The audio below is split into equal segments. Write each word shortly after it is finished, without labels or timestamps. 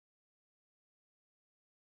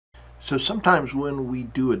So sometimes when we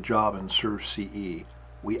do a job in SurvCE,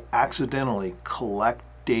 we accidentally collect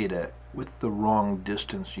data with the wrong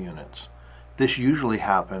distance units. This usually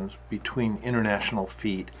happens between international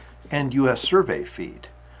feet and US survey feet.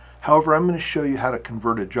 However, I'm going to show you how to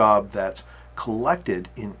convert a job that's collected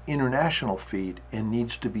in international feet and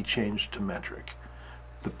needs to be changed to metric.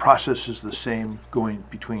 The process is the same going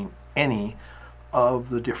between any of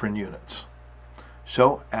the different units.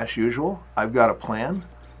 So, as usual, I've got a plan.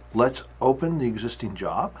 Let's open the existing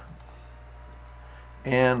job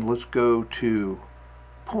and let's go to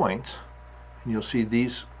points, and you'll see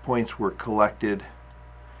these points were collected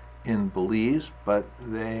in Belize, but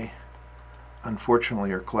they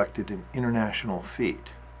unfortunately are collected in international feet.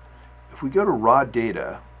 If we go to raw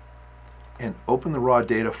data and open the raw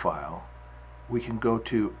data file, we can go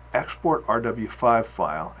to export RW5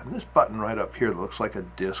 file, and this button right up here that looks like a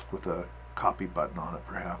disk with a copy button on it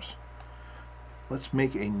perhaps. Let's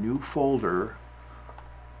make a new folder,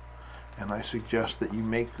 and I suggest that you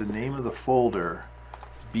make the name of the folder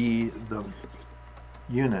be the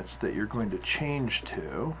units that you're going to change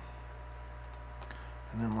to.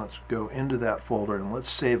 And then let's go into that folder and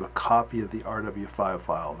let's save a copy of the RW5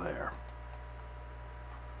 file there.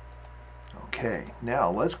 Okay,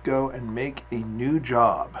 now let's go and make a new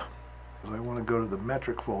job. I want to go to the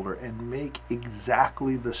metric folder and make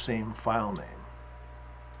exactly the same file name.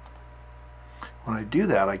 When I do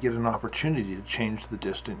that, I get an opportunity to change the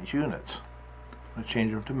distant units. I'm going to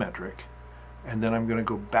change them to metric, and then I'm going to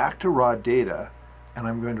go back to raw data, and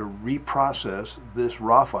I'm going to reprocess this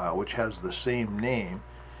raw file, which has the same name,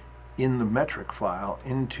 in the metric file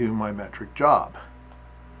into my metric job.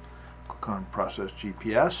 Click on Process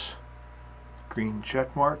GPS, green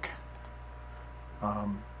check mark,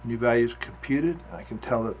 new values computed. I can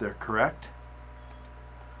tell that they're correct.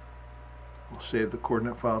 We'll save the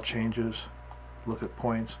coordinate file changes. Look at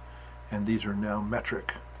points, and these are now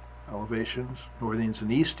metric elevations, northings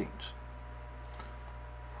and eastings.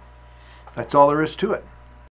 That's all there is to it.